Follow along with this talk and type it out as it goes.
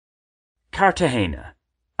Cartagena,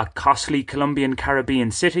 a costly Colombian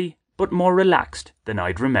Caribbean city, but more relaxed than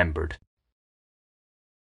I'd remembered.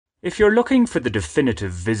 If you're looking for the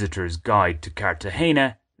definitive visitor's guide to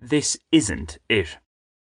Cartagena, this isn't it.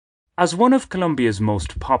 As one of Colombia's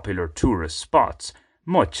most popular tourist spots,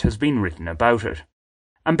 much has been written about it.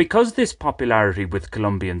 And because this popularity with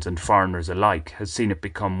Colombians and foreigners alike has seen it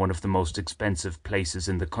become one of the most expensive places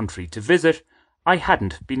in the country to visit, I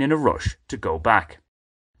hadn't been in a rush to go back.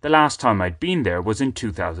 The last time I'd been there was in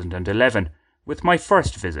 2011, with my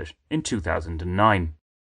first visit in 2009.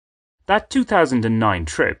 That 2009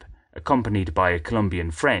 trip, accompanied by a Colombian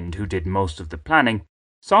friend who did most of the planning,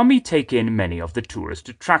 saw me take in many of the tourist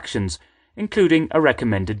attractions, including a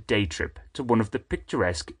recommended day trip to one of the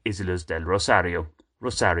picturesque Islas del Rosario,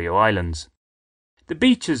 Rosario Islands. The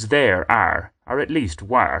beaches there are, or at least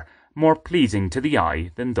were, more pleasing to the eye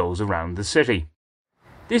than those around the city.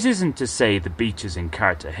 This isn't to say the beaches in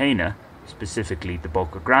Cartagena, specifically the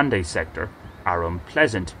Boca Grande sector, are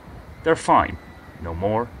unpleasant. They're fine, no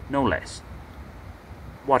more, no less.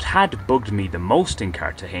 What had bugged me the most in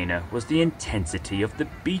Cartagena was the intensity of the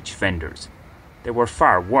beach vendors. They were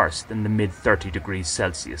far worse than the mid-30 degrees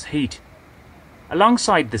Celsius heat.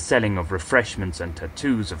 Alongside the selling of refreshments and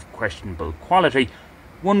tattoos of questionable quality,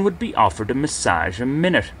 one would be offered a massage a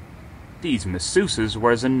minute. These masseuses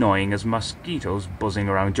were as annoying as mosquitoes buzzing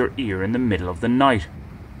around your ear in the middle of the night.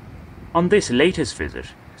 On this latest visit,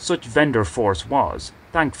 such vendor force was,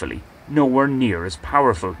 thankfully, nowhere near as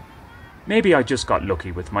powerful. Maybe I just got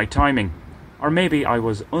lucky with my timing, or maybe I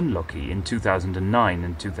was unlucky in 2009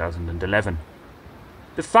 and 2011.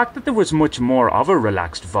 The fact that there was much more of a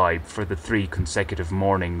relaxed vibe for the 3 consecutive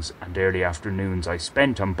mornings and early afternoons I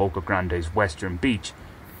spent on Boca Grande's western beach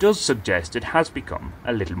does suggest it has become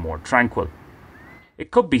a little more tranquil.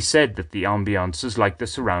 It could be said that the ambiance is like the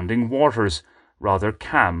surrounding waters, rather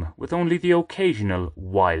calm, with only the occasional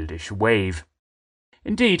wildish wave.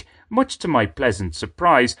 Indeed, much to my pleasant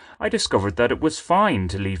surprise, I discovered that it was fine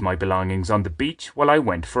to leave my belongings on the beach while I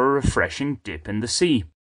went for a refreshing dip in the sea.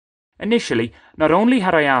 Initially, not only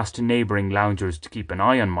had I asked neighbouring loungers to keep an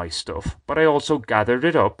eye on my stuff, but I also gathered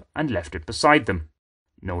it up and left it beside them.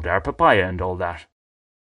 No dar papaya and all that.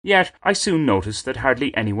 Yet, I soon noticed that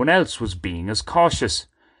hardly anyone else was being as cautious.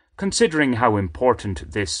 Considering how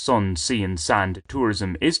important this sun, sea and sand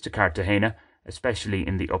tourism is to Cartagena, especially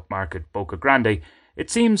in the upmarket Boca Grande, it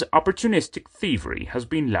seems opportunistic thievery has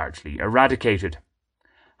been largely eradicated.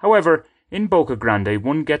 However, in Boca Grande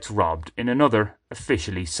one gets robbed in another,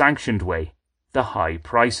 officially sanctioned way: the high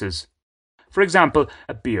prices. For example,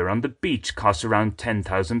 a beer on the beach costs around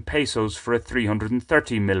 10,000 pesos for a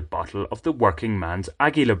 330ml bottle of the working man's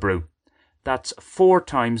Aguila brew. That's 4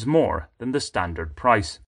 times more than the standard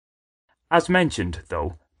price. As mentioned,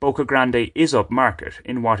 though, Boca Grande is upmarket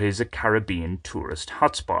in what is a Caribbean tourist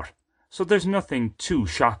hotspot, so there's nothing too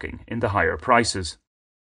shocking in the higher prices.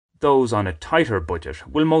 Those on a tighter budget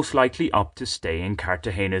will most likely opt to stay in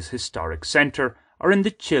Cartagena's historic centre or in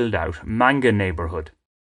the chilled-out Manga neighbourhood.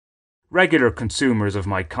 Regular consumers of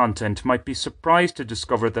my content might be surprised to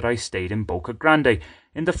discover that I stayed in Boca Grande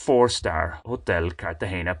in the 4-star Hotel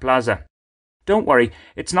Cartagena Plaza. Don't worry,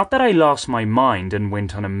 it's not that I lost my mind and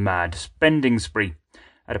went on a mad spending spree.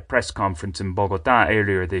 At a press conference in Bogota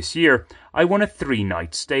earlier this year, I won a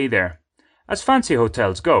 3-night stay there. As fancy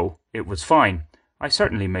hotels go, it was fine. I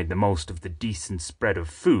certainly made the most of the decent spread of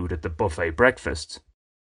food at the buffet breakfasts.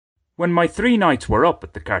 When my 3 nights were up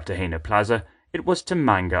at the Cartagena Plaza, it was to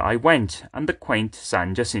Manga I went and the quaint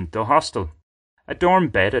San Jacinto hostel. A dorm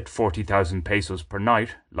bed at 40,000 pesos per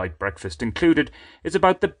night, light breakfast included, is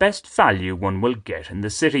about the best value one will get in the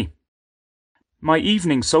city. My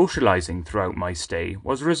evening socialising throughout my stay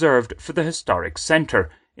was reserved for the historic centre,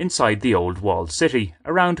 inside the old walled city,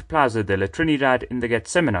 around Plaza de la Trinidad in the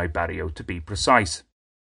Getsemani barrio to be precise.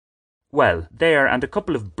 Well, there and a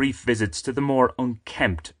couple of brief visits to the more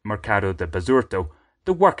unkempt Mercado de Basurto,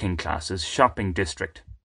 the working classes shopping district.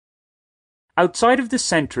 Outside of the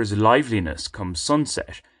centre's liveliness come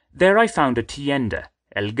sunset, there I found a tienda,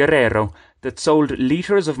 El Guerrero, that sold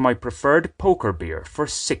litres of my preferred poker beer for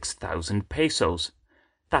 6,000 pesos.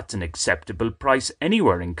 That's an acceptable price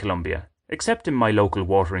anywhere in Colombia, except in my local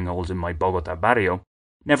watering holes in my Bogota barrio.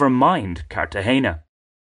 Never mind Cartagena.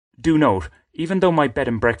 Do note, even though my bed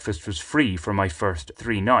and breakfast was free for my first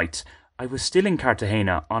 3 nights, I was still in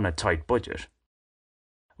Cartagena on a tight budget.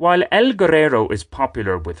 While El Guerrero is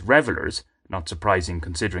popular with revellers, not surprising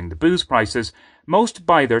considering the booze prices, most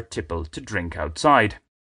buy their tipple to drink outside.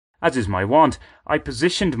 As is my wont, I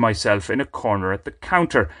positioned myself in a corner at the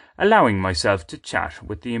counter, allowing myself to chat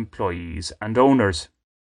with the employees and owners.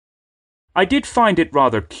 I did find it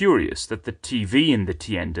rather curious that the TV in the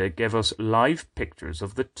tienda gave us live pictures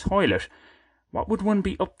of the toilet. What would one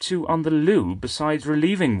be up to on the loo besides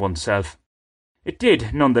relieving oneself? It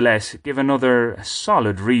did, nonetheless, give another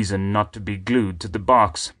solid reason not to be glued to the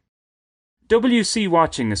box. WC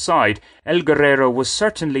watching aside, El Guerrero was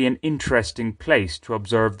certainly an interesting place to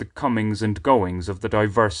observe the comings and goings of the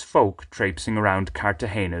diverse folk traipsing around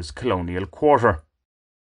Cartagena's colonial quarter.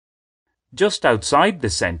 Just outside the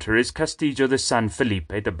centre is Castillo de San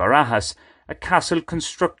Felipe de Barajas, a castle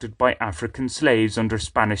constructed by African slaves under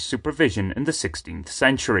Spanish supervision in the 16th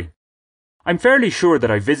century. I'm fairly sure that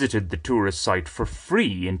I visited the tourist site for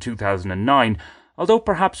free in 2009, although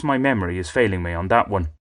perhaps my memory is failing me on that one.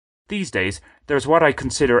 These days, there's what I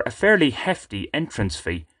consider a fairly hefty entrance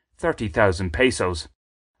fee, 30,000 pesos.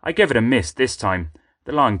 I gave it a miss this time.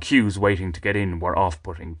 The long queues waiting to get in were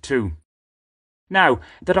off-putting too. Now,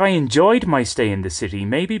 that I enjoyed my stay in the city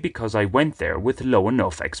may be because I went there with low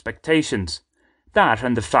enough expectations. That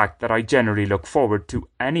and the fact that I generally look forward to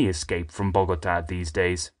any escape from Bogota these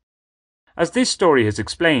days. As this story has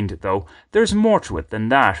explained, though, there's more to it than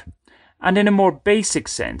that. And in a more basic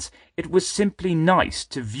sense, it was simply nice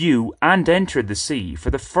to view and enter the sea for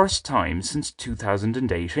the first time since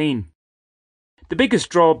 2018. The biggest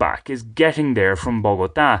drawback is getting there from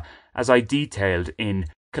Bogota, as I detailed in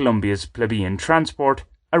Colombia's Plebeian Transport,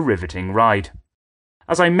 a riveting ride.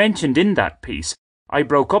 As I mentioned in that piece, I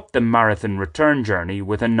broke up the marathon return journey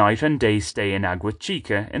with a night and day stay in Agua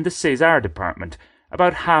Chica in the Cesar department,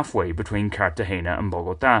 about halfway between Cartagena and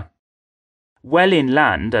Bogota. Well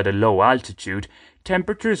inland at a low altitude,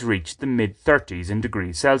 temperatures reached the mid-30s in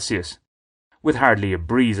degrees Celsius. With hardly a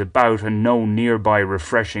breeze about and no nearby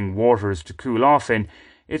refreshing waters to cool off in,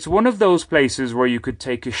 it's one of those places where you could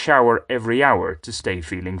take a shower every hour to stay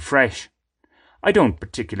feeling fresh. I don't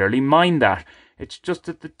particularly mind that, it's just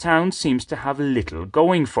that the town seems to have little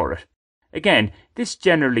going for it. Again, this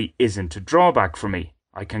generally isn't a drawback for me.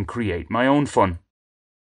 I can create my own fun.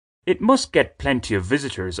 It must get plenty of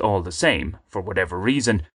visitors all the same, for whatever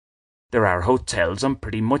reason. There are hotels on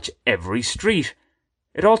pretty much every street.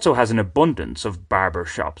 It also has an abundance of barber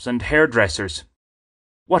shops and hairdressers.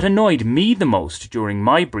 What annoyed me the most during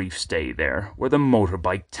my brief stay there were the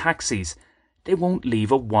motorbike taxis. They won't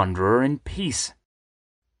leave a wanderer in peace.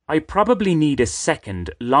 I probably need a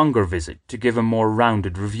second, longer visit to give a more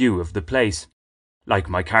rounded review of the place. Like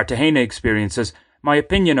my Cartagena experiences, my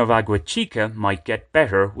opinion of Agua Chica might get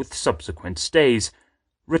better with subsequent stays.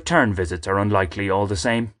 Return visits are unlikely all the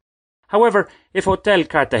same. However, if Hotel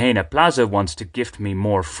Cartagena Plaza wants to gift me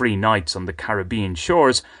more free nights on the Caribbean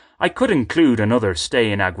shores, I could include another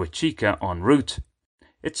stay in Agua Chica en route.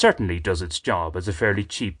 It certainly does its job as a fairly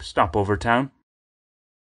cheap stopover town.